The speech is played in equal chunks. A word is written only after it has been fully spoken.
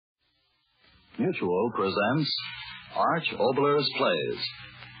Mutual presents Arch Obolers Plays.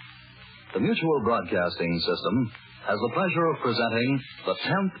 The Mutual Broadcasting System has the pleasure of presenting the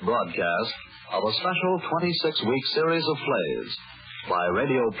 10th broadcast of a special 26-week series of plays by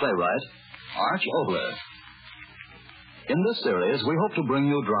radio playwright Arch Oboler. In this series, we hope to bring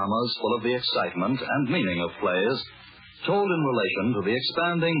you dramas full of the excitement and meaning of plays told in relation to the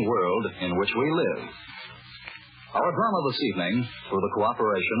expanding world in which we live. Our drama this evening, through the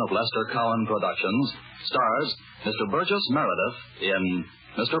cooperation of Lester Cowan Productions, stars Mr. Burgess Meredith in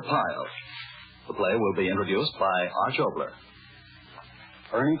Mr. Pyle. The play will be introduced by Arch Oboler.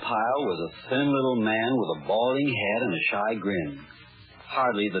 Ernie Pyle was a thin little man with a balding head and a shy grin.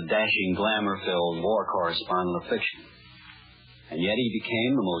 Hardly the dashing, glamour-filled war correspondent of fiction. And yet he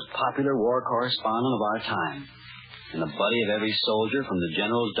became the most popular war correspondent of our time, and the buddy of every soldier from the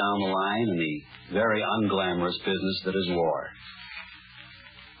generals down the line in the very unglamorous business that is war.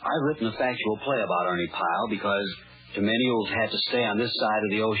 I've written a factual play about Ernie Pyle because to many who have had to stay on this side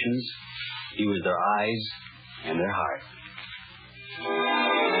of the oceans, he was their eyes and their heart.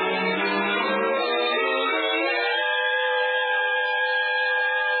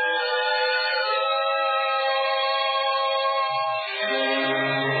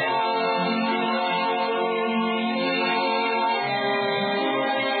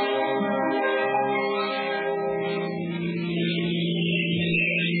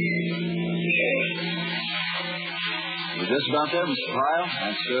 Just about there, Mr. Pyle.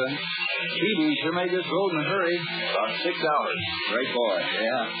 That's good. Phoebe sure made this road in a hurry. About 6 hours. Great boy.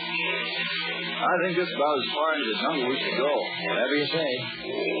 Yeah. I think just about as far into the jungle we should go. Whatever you say.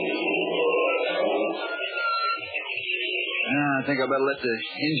 I think I better let the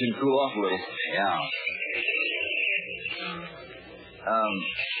engine cool off a little. Yeah.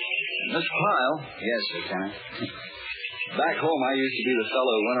 Mr. Pyle. Yes, Lieutenant. Back home, I used to be the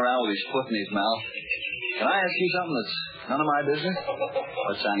fellow who went around with his foot in his mouth. Can I ask you something that's none of my business?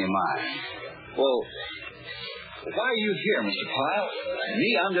 What's on your mind? Well, why are you here, Mr. Pyle? Me,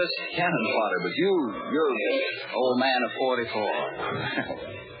 I'm just cannon fodder, but you're Old man of 44.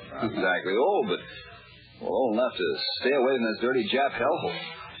 Exactly old, but old enough to stay away from this dirty Jap hellhole.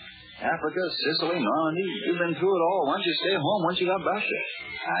 Africa, Sicily, Normandy, you've been through it all. Why don't you stay home once you got back there?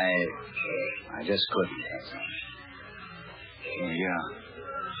 I just couldn't. Oh, yeah.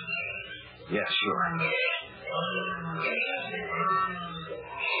 Yeah, sure.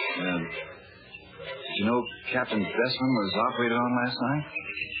 Did you know Captain Bessman was operated on last night?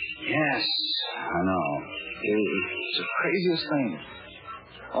 Yes, I know. It's the craziest thing.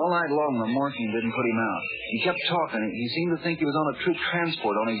 All night long, the morphine didn't put him out. He kept talking. He seemed to think he was on a troop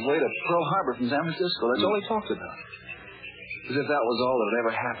transport on his way to Pearl Harbor from San Francisco. That's all he talked about. As if that was all that had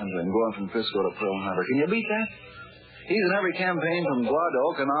ever happened to him, going from Frisco to Pearl Harbor. Can you beat that? He's in every campaign from Guad to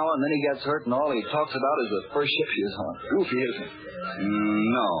Okinawa, and then he gets hurt, and all he talks about is the first ship he was on. Goofy, isn't he?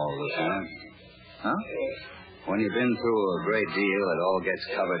 No, Lieutenant. Huh? When you've been through a great deal, it all gets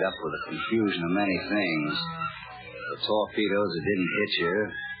covered up with the confusion of many things. The torpedoes that didn't hit you,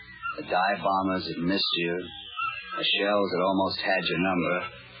 the dive bombers that missed you, the shells that almost had your number.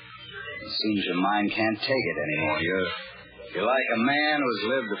 It seems your mind can't take it anymore. You're like a man who's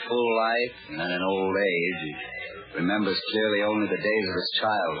lived a full life, and then in old age, he remembers clearly only the days of his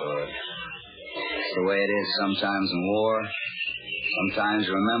childhood. It's the way it is sometimes in war. Sometimes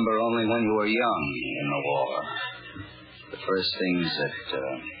you remember only when you were young in the war. The first things that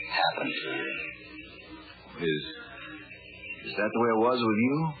happened to you. Is that the way it was with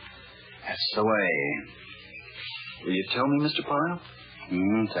you? That's the way. Will you tell me, Mr. Pyle?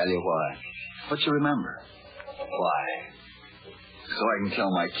 Tell you why. What you remember? Why? So I can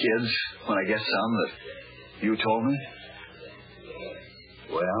tell my kids when I get some that you told me?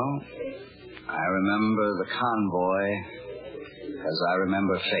 Well, I remember the convoy because I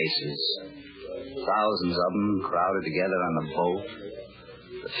remember faces. Thousands of them crowded together on the boat.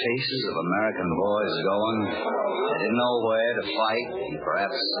 The faces of American boys going. They didn't know where to fight and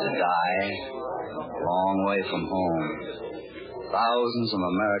perhaps to die. A long way from home. Thousands of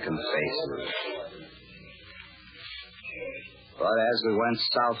American faces. But as we went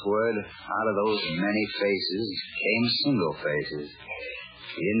southward, out of those many faces came single faces.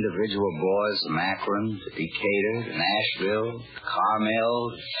 The individual boys from Akron to Decatur to Nashville, to Carmel,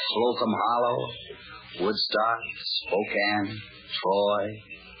 to Slocum Hollow, Woodstock, Spokane, Troy,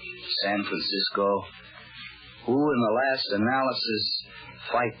 San Francisco, who in the last analysis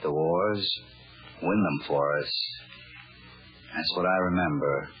fight the wars, win them for us. That's what I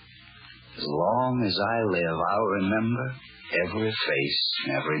remember. As long as I live, I'll remember every face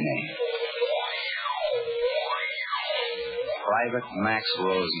and every name. Private Max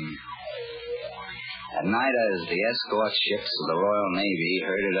Rosen, At night, as the escort ships of the Royal Navy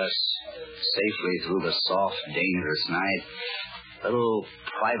herded us safely through the soft, dangerous night, little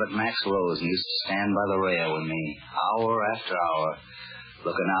Private Max Rosen used to stand by the rail with me, hour after hour,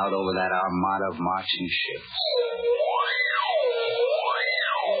 looking out over that armada of marching ships.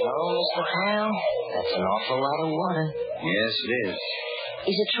 Hello, Mr. Pyle. That's an awful lot of water. Yes, it is.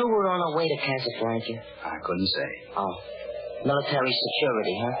 Is it true we're on our way to Casablanca? I couldn't say. Oh. Military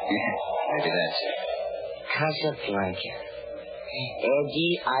security, huh? Yeah, maybe that's it. Casablanca.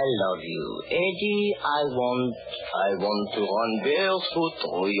 Eddie, I love you. Eddie, I want to run barefoot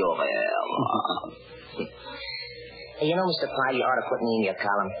through your hair. Hey, you know, Mr. Pyle, you ought to put me in your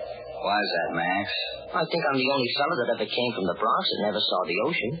column. Why is that, Max? I think I'm the only fella that ever came from the Bronx and never saw the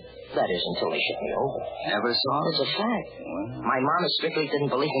ocean. That is, until they shipped me over. Never saw it? It's a fact. Well, My mama strictly didn't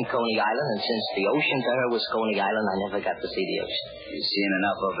believe in Coney Island, and since the ocean to her was Coney Island, I never got to see the ocean. you've seen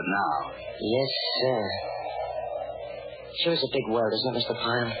enough of it now. Yes, sir. Sure is a big world, isn't it, Mr.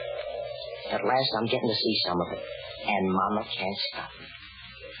 Pyle? At last, I'm getting to see some of it. And Mama can't stop me.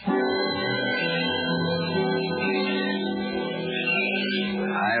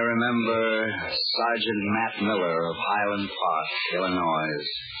 I remember Sergeant Matt Miller of Highland Park, Illinois.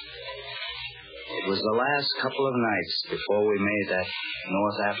 It was the last couple of nights before we made that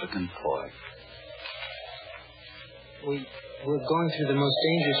North African port. We're going through the most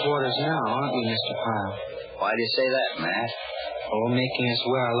dangerous waters now, aren't we, Mr. Pyle? Why do you say that, Matt? Oh, making us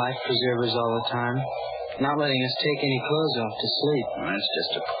wear our life preservers all the time. Not letting us take any clothes off to sleep. Well, that's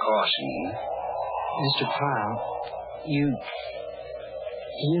just a precaution. Mr. Pyle, you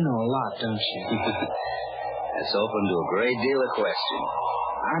know a lot, don't you? That's open to a great deal of question.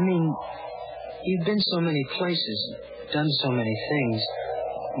 I mean, you've been so many places, done so many things.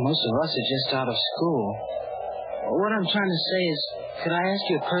 Most of us are just out of school. What I'm trying to say is, could I ask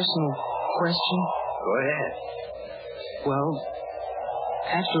you a personal question? Go ahead. Well,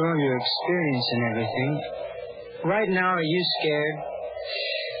 after all your experience and everything, right now, are you scared?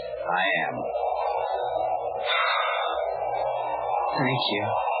 I am. Thank you.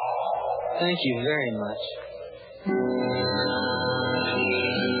 Thank you very much.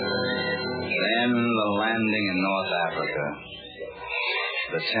 Then the landing in North Africa.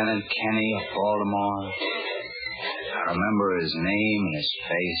 Lieutenant Kenny of Baltimore. I remember his name and his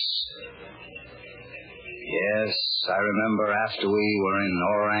face. Yes, I remember after we were in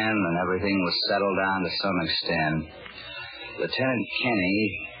Oran and everything was settled down to some extent, Lieutenant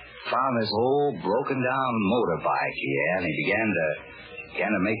Kenny found this old broken-down motorbike he had, and he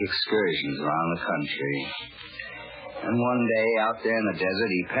began to make excursions around the country. And one day, out there in the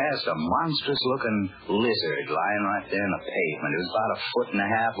desert, he passed a monstrous-looking lizard lying right there in the pavement. It was about 1.5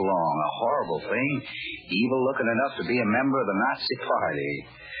 feet long, a horrible thing, evil-looking enough to be a member of the Nazi Party.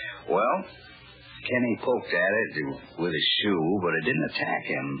 Well, Kenny poked at it with his shoe, but it didn't attack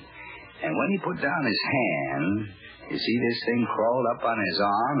him. And when he put down his hand, you see this thing crawled up on his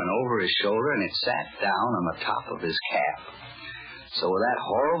arm and over his shoulder, and it sat down on the top of his cap. So with that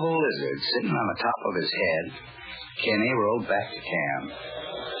horrible lizard sitting on the top of his head, Kenny rode back to camp.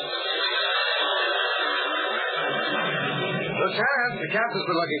 Lieutenant, the captain's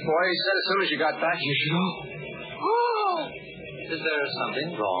been looking for you. He said as soon as you got back, you should go. Oh! Is there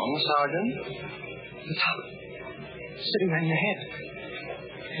something wrong, Sergeant? The top. Sitting on your head.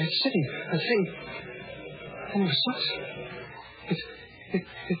 It's sitting. A thing. On your socks. It.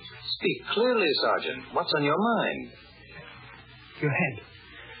 Speak clearly, Sergeant. What's on your mind? Your head.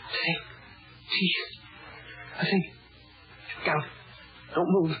 Thing. Teeth. A thing. Down. Don't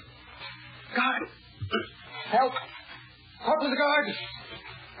move. Guard. Help. Help with the guard.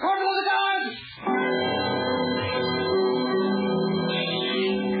 Help with the guard.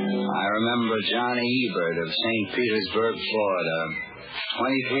 I remember Johnny Ebert of St. Petersburg, Florida,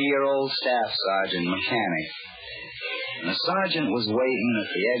 23-year-old staff sergeant mechanic. And the sergeant was waiting at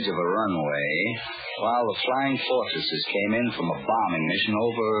the edge of a runway while the flying fortresses came in from a bombing mission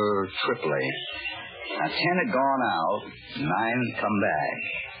over Tripoli. Now, 10 had gone out, 9 had come back.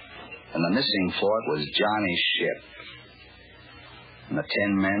 And the missing fort was Johnny's ship. And the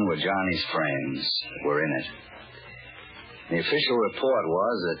 10 men were Johnny's friends that were in it. The official report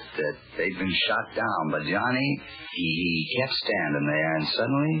was that they'd been shot down, but Johnny, he kept standing there, and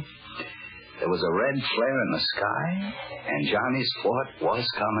suddenly there was a red flare in the sky, and Johnny's fort was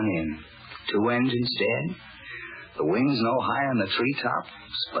coming in. 2 engines dead, the wings no higher than the treetops,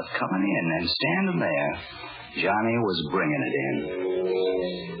 but coming in and standing there. Johnny was bringing it in.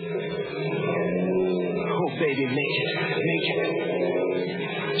 Oh, baby, make it. Make it.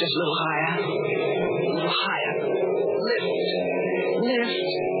 Just a little higher. A little higher. Lift.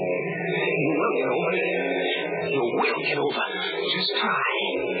 You will get over it. try.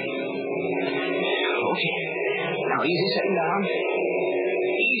 Okay. Now, easy sitting down.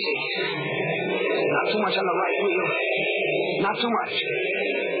 Easy. Not too much on the right wheel. Not too much.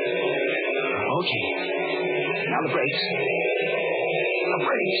 Okay. Now the brakes. The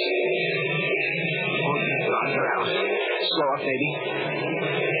brakes. Oh, you're out. Slow up, baby.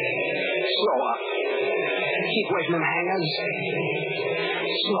 Slow up. Keep away from them hangers.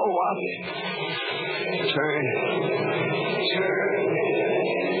 Slow up. Turn. Turn.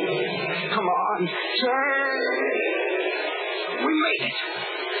 Come on. Turn. We made it.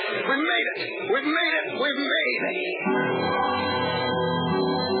 We made it. We've made it. We've made it.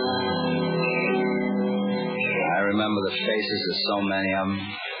 I remember the faces of so many of them.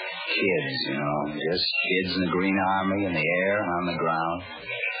 Kids, just kids in the Green Army, in the air and on the ground.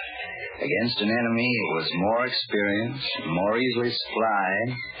 Against an enemy it was more experienced, more easily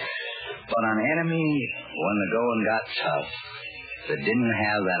supplied. But an enemy, when the going got tough, that didn't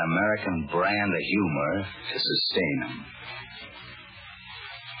have that American brand of humor to sustain them.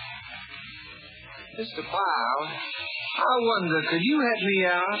 Mr. Pyle, I wonder, could you help me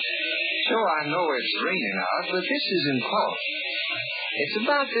out? Sure, I know it's raining out, but this is important. It's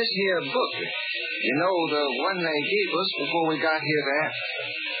about this here booklet. You know, the one they gave us before we got here there.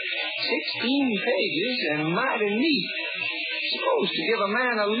 16 pages and mighty neat. Supposed to give a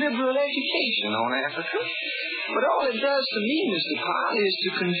man a liberal education on Africa. But all it does to me, Mr. Pyle, is to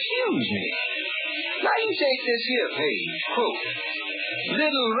confuse me. Now you take this here page, quote,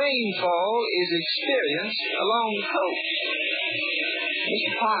 little rainfall is experienced along the coast.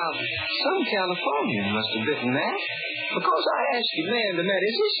 Mr. Pyle, some Californian must have written that. Because I asked you man to man,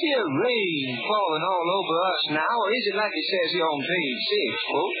 is this here rain falling all over us now, or is it like it says here on page 6,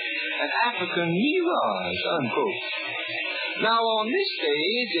 quote, an African mirage, unquote. Now on this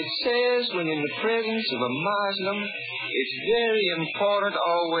page it says when in the presence of a Muslim, it's very important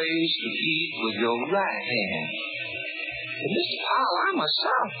always to eat with your right hand. And Mr. Pyle, I'm a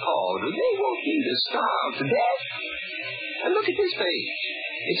southpaw. Do they want me to starve to death? And look at this page.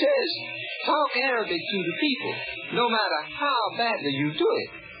 It says, talk Arabic to the people, no matter how badly you do it.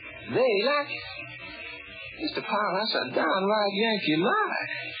 They like it. Mr. Pyle, that's a downright Yankee lie.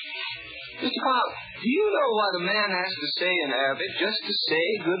 Mr. Pyle, do you know what a man has to say in Arabic just to say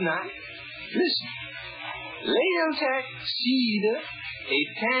good night? Listen. Leiltek sida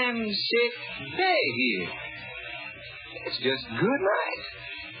etam sit begir. It's just good night.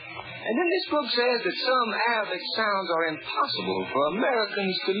 And then this book says that some Arabic sounds are impossible for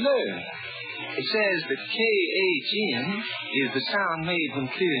Americans to learn. It says that K-H-N is the sound made when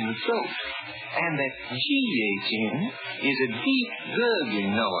clearing the throat, and that G-H-N is a deep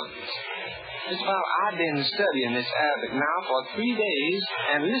gurgling noise. Mr. Pyle, I've been studying this Arabic now for 3 days,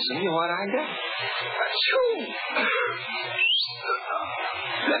 and listen to what I got.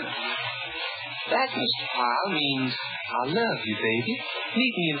 That, Mr. Pyle, means I love you, baby.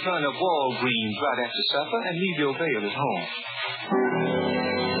 Meet me in front of Walgreens right after supper and leave your veil at home.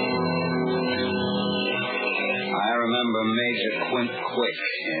 I remember Major Quint Quick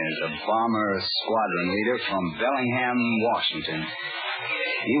as a bomber squadron leader from Bellingham, Washington.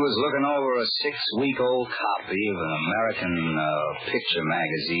 He was looking over a 6-week-old copy of an American picture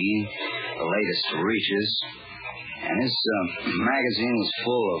magazine, the latest reaches. And his magazine was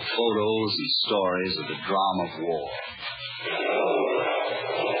full of photos and stories of the drama of war.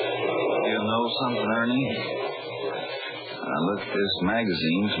 You know something, Ernie? I look at this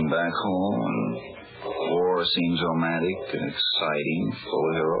magazine from back home, and war seems romantic and exciting, full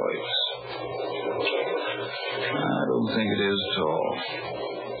of heroics. I don't think it is at all.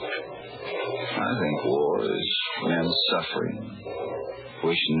 I think war is men suffering,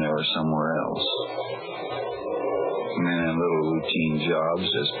 wishing they were somewhere else. Men in little routine jobs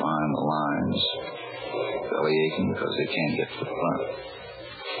just behind the lines, belly aching because they can't get to the front.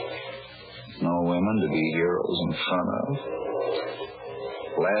 No women to be heroes in front of.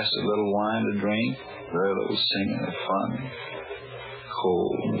 Blasted little wine to drink, very little singing and fun.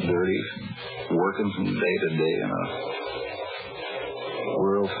 Cold and dirty, working from day to day in a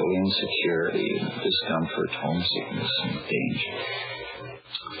world full of insecurity and discomfort, homesickness and danger.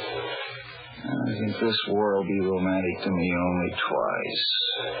 I think this war will be romantic to me only twice.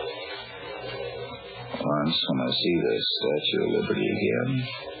 Once when I see the Statue of Liberty again.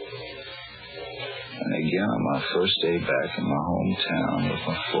 And again on my first day back in my hometown with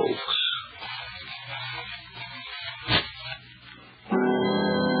my folks.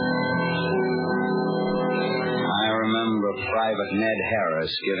 I remember Private Ned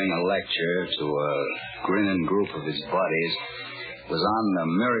Harris giving a lecture to a grinning group of his buddies was on the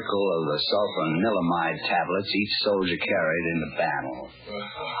miracle of the sulfonilamide tablets each soldier carried into battle.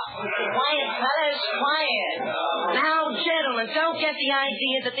 Quiet, fellas, quiet. Now, gentlemen, don't get the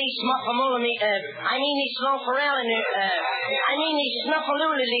idea that these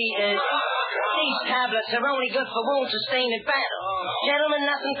these tablets are only good for wounds sustained in battle. Gentlemen,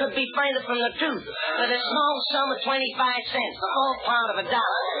 nothing could be further from the truth. For the small sum of 25 cents, the whole part of $1,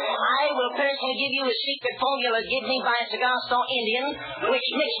 I will personally give you a secret formula given me by a cigar store Indian, which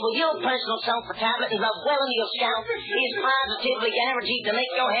mixed with your personal sulfur tablet and rubbed well into your scalp is positively guaranteed to make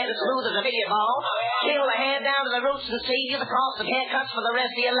your hair as smooth as a billiard ball, kill the hair down to the roots and save you the cost of haircuts for the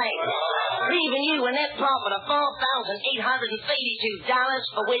rest of your life, leaving you a net profit of $4,832,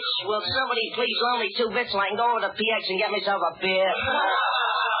 for which will somebody please loan me 2 bits so I can go over to PX and get myself a beer.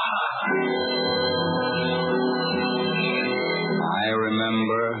 I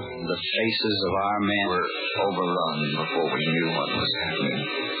remember the faces of our men were overrun before we knew what was happening.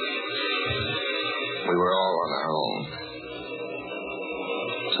 We were all on our own.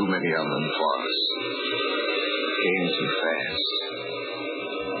 Too many of them for us. Came too fast.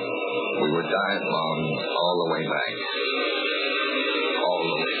 We were dying long all the way back. All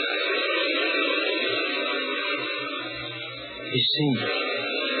the way back. You see,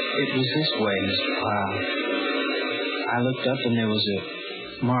 it was this way, Mr. Pyle. I looked up and there was a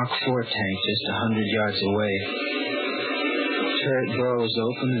Mark IV tank just 100 yards away. The turret door was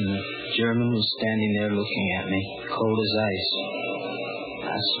open and the German was standing there looking at me, cold as ice.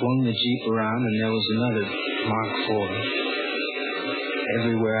 I swung the Jeep around and there was another Mark IV.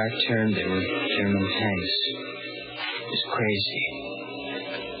 Everywhere I turned there were German tanks. It was crazy.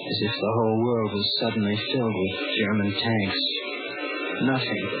 As if the whole world was suddenly filled with German tanks.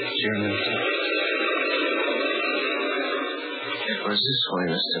 Nothing but German tanks. It was this way,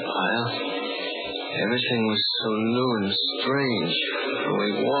 Mr. Pyle. Everything was so new and strange. When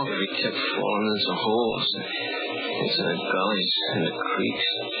we walked, we kept falling into holes, into the gullies and the creeks.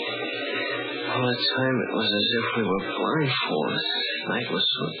 All the time, it was as if we were blindfolded. Night was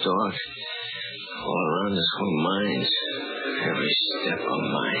so dark. All around us were mines. Every step a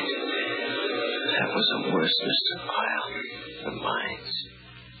mine. That was the worst, Mr. Pyle. The mines.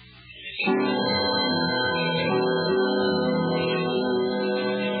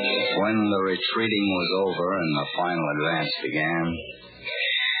 When the retreating was over and the final advance began,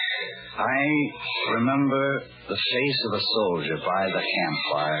 I remember the face of a soldier by the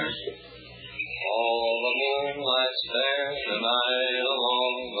campfire. All the moonlight's there tonight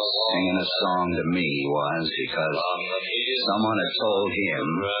along the wall. Singing a song to me was because someone had told him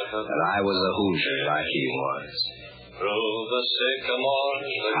that I was a Hoosier like he was. Through the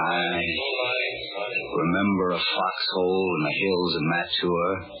sycamores, I remember a foxhole in the hills of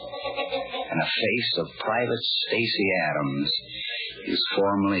Mature and a face of Private Stacy Adams, who's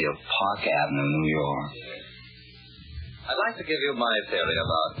formerly of Park Avenue, New York. I'd like to give you my theory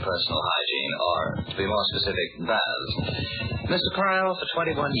about personal hygiene, or, to be more specific, baths. Mr. Pyle, for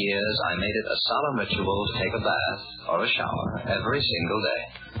 21 years, I made it a solemn ritual to take a bath or a shower every single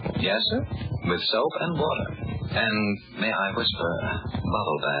day. Yes, sir? With soap and water. And, may I whisper,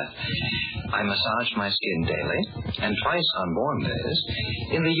 bubble bath. I massaged my skin daily, and twice on warm days,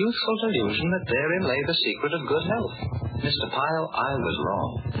 in the youthful delusion that therein lay the secret of good health. Mr. Pyle, I was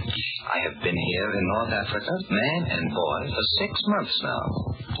wrong. I have been here in North Africa, man and boy, for 6 months now.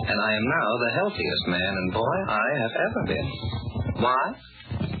 And I am now the healthiest man and boy I have ever been. Why?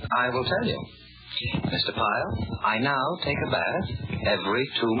 I will tell you. Mr. Pyle, I now take a bath every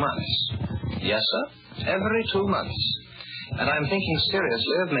 2 months. Yes, sir, every 2 months. And I'm thinking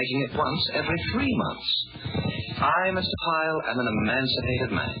seriously of making it once every 3 months. I, Mr. Pyle, am an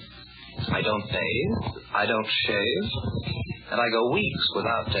emancipated man. I don't bathe, I don't shave, and I go weeks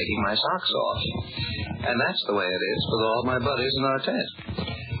without taking my socks off. And that's the way it is with all my buddies in our tent.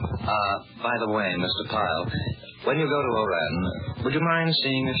 By the way, Mr. Pyle, when you go to Oran, would you mind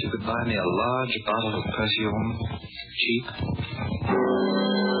seeing if you could buy me a large bottle of perfume? Cheap?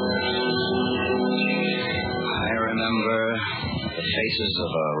 I remember the faces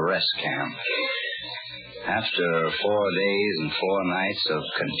of a rest camp. After 4 days and 4 nights of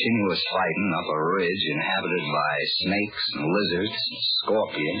continuous fighting up a ridge inhabited by snakes and lizards,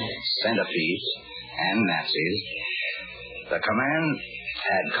 scorpions, centipedes, and Nazis, the command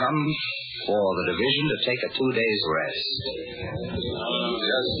had come for the division to take a 2 days rest.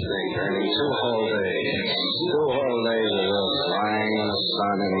 Just think, Ernie, 2 whole days. 2 whole days of us lying in the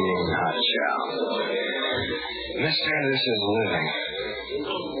sun and eating hot chow. Mister, this is living.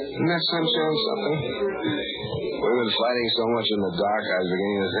 Isn't that sunshine something? We've been fighting so much in the dark, I was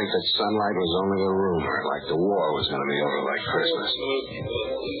beginning to think that sunlight was only a rumor, like the war was going to be over like Christmas.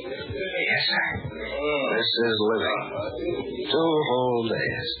 Yes, sir. This is living. 2 whole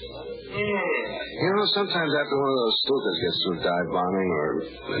days. You know, sometimes after one of those stupors gets through dive bombing or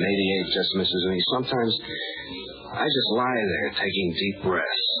an 88 just misses me, sometimes I just lie there taking deep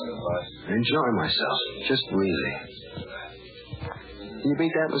breaths and enjoy myself, just breathing. You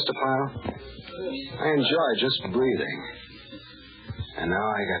beat that, Mr. Pyle? I enjoy just breathing. And now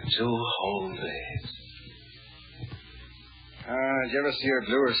I got 2 whole days. Did you ever see a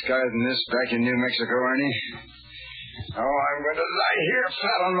bluer sky than this back in New Mexico, Ernie? Oh, I'm going to lie here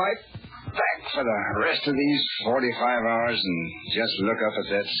flat on my back for the rest of these 45 hours and just look up at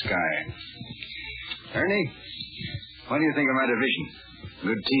that sky. Ernie, what do you think of my division?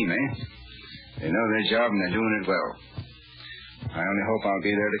 Good team, eh? They know their job and they're doing it well. I only hope I'll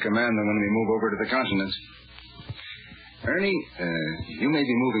be there to command them when we move over to the continent. Ernie, you may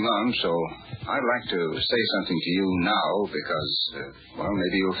be moving on, so I'd like to say something to you now because, well,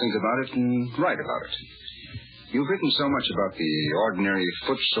 maybe you'll think about it and write about it. You've written so much about the ordinary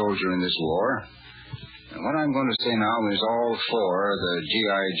foot soldier in this war. And what I'm going to say now is all for the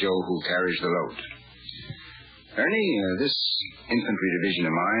G.I. Joe who carries the load. Ernie, this infantry division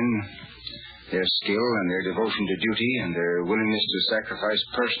of mine, their skill and their devotion to duty and their willingness to sacrifice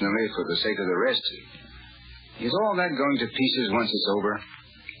personally for the sake of the rest, is all that going to pieces once it's over?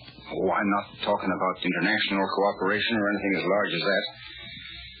 Oh, I'm not talking about international cooperation or anything as large as that.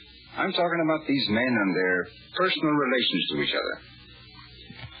 I'm talking about these men and their personal relations to each other.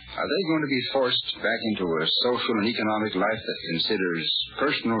 Are they going to be forced back into a social and economic life that considers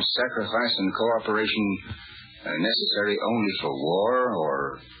personal sacrifice and cooperation necessary only for war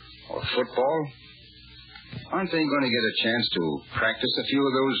or football? Aren't they going to get a chance to practice a few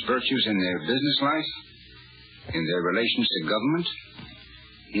of those virtues in their business life? In their relations to government?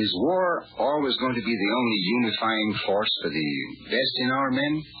 Is war always going to be the only unifying force for the best in our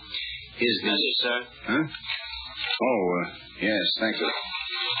men? Is this... Yes, sir. Huh? Oh, yes, thank you.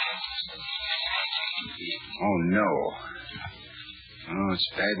 Oh, no. Oh, it's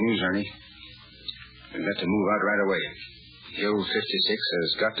bad news, Ernie. We've got to move out right away. Hill 56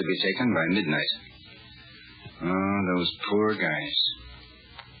 has got to be taken by midnight. Oh, those poor guys.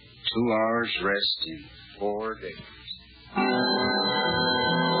 2 hours rest in 4 days.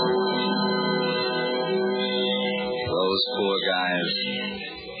 Those poor guys,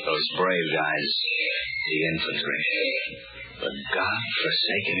 those brave guys, the infantry, the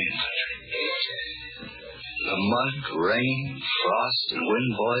God-forsaken infantry. The mud, rain, frost, and wind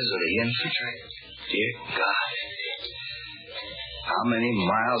boys of the infantry. Dear God. How many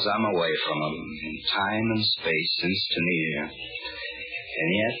miles I'm away from them in time and space since Tunisia. And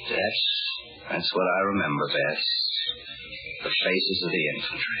yet, that's what I remember best. The faces of the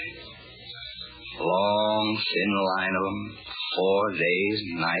infantry. Long, thin line of them. 4 days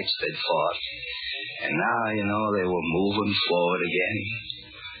and nights they'd fought. And now, they were moving forward again.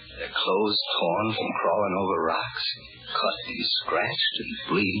 Their clothes torn from crawling over rocks. Cut and scratched and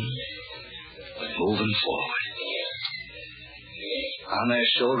bleeding. But moving forward. On their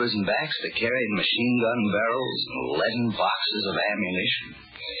shoulders and backs, they carried machine gun barrels and leaden boxes of ammunition.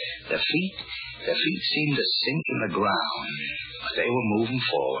 Their feet seemed to sink in the ground, but they were moving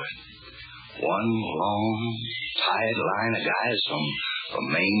forward. One long, tired line of guys from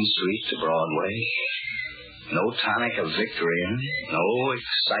Main Street to Broadway. No tonic of victory in it, no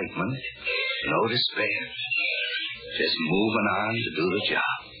excitement, no despair. Just moving on to do the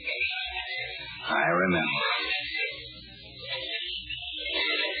job. I remember.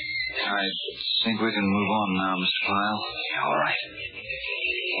 I think we can move on now, Mr. Pyle. All right.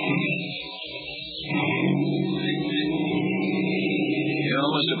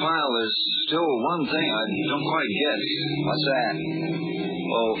 Mr. Pyle, there's still one thing I don't quite get. What's that?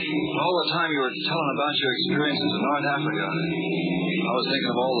 Well, all the time you were telling about your experiences in North Africa, I was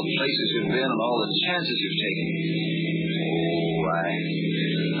thinking of all the places you've been and all the chances you've taken.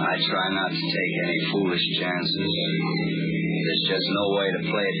 I try not to take any foolish chances. There's just no way to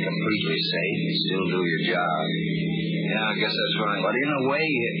play it completely safe and still do your job. Yeah, I guess that's right. But in a way,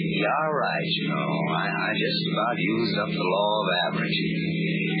 you're right, I just about used up the law of averages.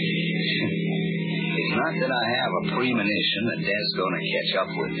 It's not that I have a premonition that death's going to catch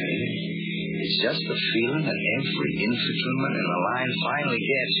up with me. It's just the feeling that every infantryman in the line finally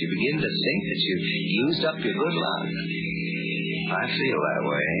gets. You begin to think that you've used up your good luck. I feel that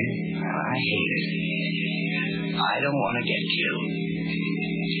way, and I hate it. I don't want to get killed.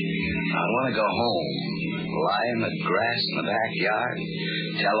 I want to go home. lie in the grass in the backyard,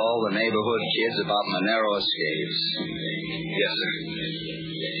 tell all the neighborhood kids about my narrow escapes. Yes, sir.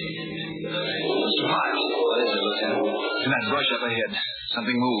 Mr. Pyle. What is it, Lieutenant? In that brush up ahead,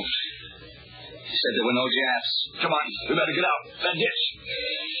 something moved. You said there were no Japs. Come on, we better get out. That ditch.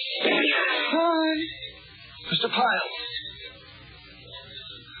 Hi. Mr. Pyle.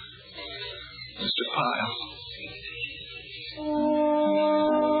 Mr. Pyle.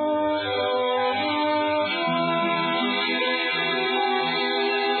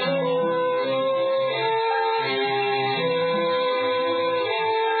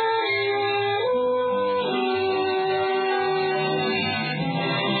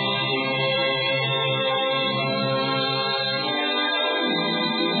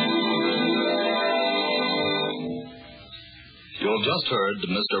 You've just heard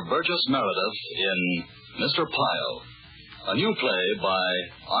Mr. Burgess Meredith in Mr. Pyle, a new play by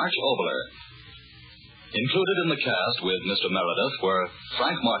Arch Oboler. Included in the cast with Mr. Meredith were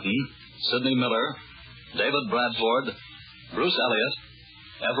Frank Martin, Sidney Miller, David Bradford, Bruce Elliott,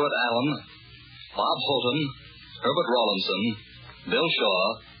 Everett Allen, Bob Holton, Herbert Rawlinson, Bill Shaw,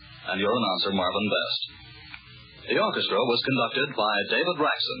 and your announcer Marvin Best. The orchestra was conducted by David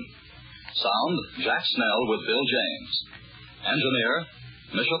Raxon. Sound, Jack Snell with Bill James. Engineer,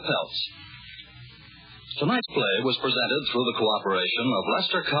 Misha Peltz. Tonight's play was presented through the cooperation of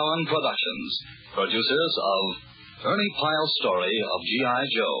Lester Cowan Productions, producers of Ernie Pyle's story of G.I.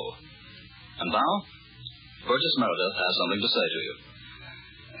 Joe. And now, Burgess Meredith has something to say to you.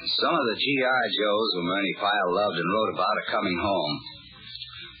 Some of the G.I. Joes whom Ernie Pyle loved and wrote about are coming home.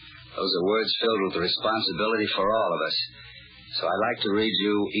 Those are words filled with responsibility for all of us. So I'd like to read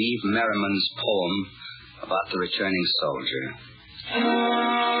you Eve Merriman's poem about the returning soldier.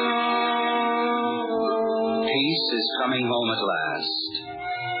 Peace is coming home at last.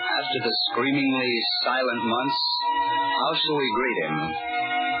 After the screamingly silent months, how shall we greet him?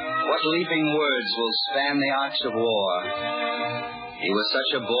 What leaping words will span the arch of war? He was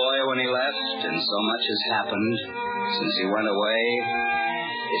such a boy when he left, and so much has happened since he went away.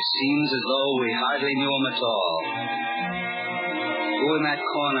 It seems as though we hardly knew him at all. Who in that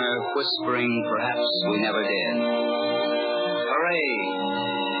corner whispering, perhaps we never did? Hooray!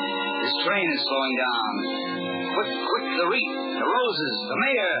 This train is slowing down. Quick, quick, the wreath, the roses, the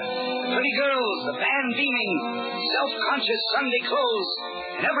mayor, the pretty girls, the band beaming, self-conscious Sunday clothes,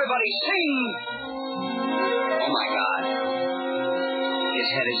 and everybody sing! Oh, my God. His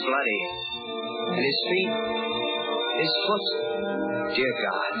head is bloody, and his feet, his foot. Dear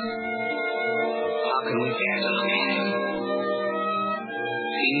God, how can we bear to look at him?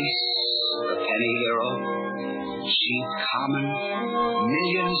 Peace, the penny hero, cheap, common,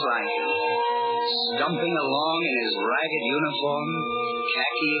 millions like him, stumping along in his ragged uniform,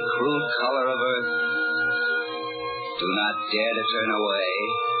 khaki, crude color of earth. Do not dare to turn away,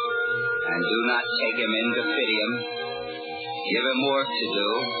 and do not take him in to pity him. Give him work to do,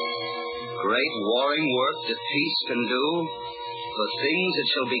 great warring work that peace can do, for things that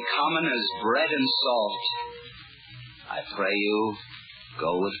shall be common as bread and salt. I pray you,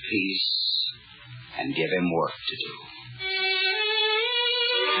 go with peace and give him work to do.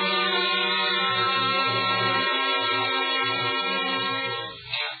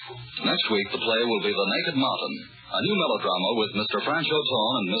 Next week, the play will be The Naked Mountain, a new melodrama with Mr. Francho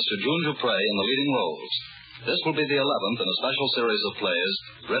Tone and Mr. June Dupre in the leading roles. This will be the 11th in a special series of plays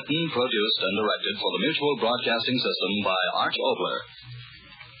written, produced, and directed for the Mutual Broadcasting System by Arch Oboler.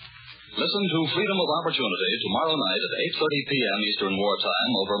 Listen to Freedom of Opportunity tomorrow night at 8:30 p.m. Eastern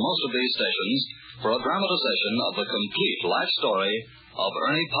Wartime over most of these stations for a dramatization of the complete life story of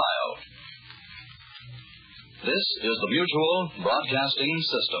Ernie Pyle. This is the Mutual Broadcasting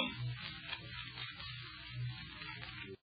System.